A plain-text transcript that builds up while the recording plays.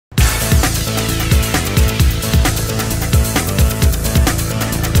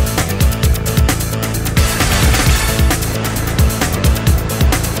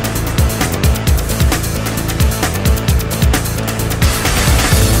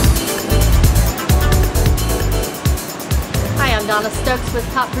Donna Stokes with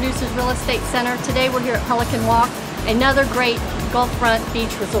Top Producers Real Estate Center. Today we're here at Pelican Walk, another great Gulfront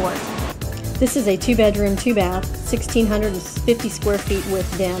beach resort. This is a 2-bedroom, 2-bath, 1,650 square feet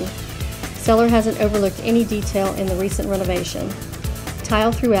with den. Seller hasn't overlooked any detail in the recent renovation.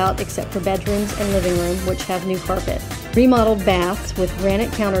 Tile throughout except for bedrooms and living room, which have new carpet. Remodeled baths with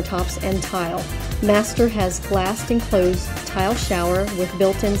granite countertops and tile. Master has glassed enclosed tile shower with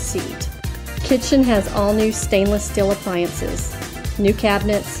built-in seat. Kitchen has all new stainless steel appliances, new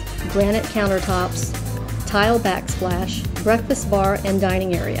cabinets, granite countertops, tile backsplash, breakfast bar and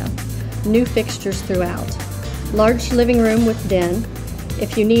dining area. New fixtures throughout. Large living room with den.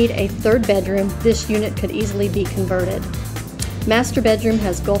 If you need a 3rd bedroom, this unit could easily be converted. Master bedroom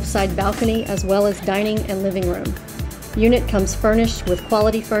has Gulfside balcony as well as dining and living room. Unit comes furnished with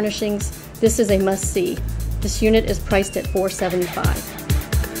quality furnishings. This is a must-see. This unit is priced at $475.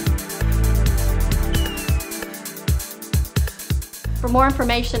 For more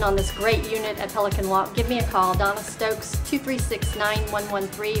information on this great unit at Pelican Walk, give me a call, Donna Stokes,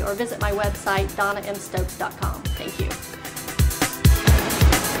 236-9113, or visit my website, donnamstokes.com. Thank you.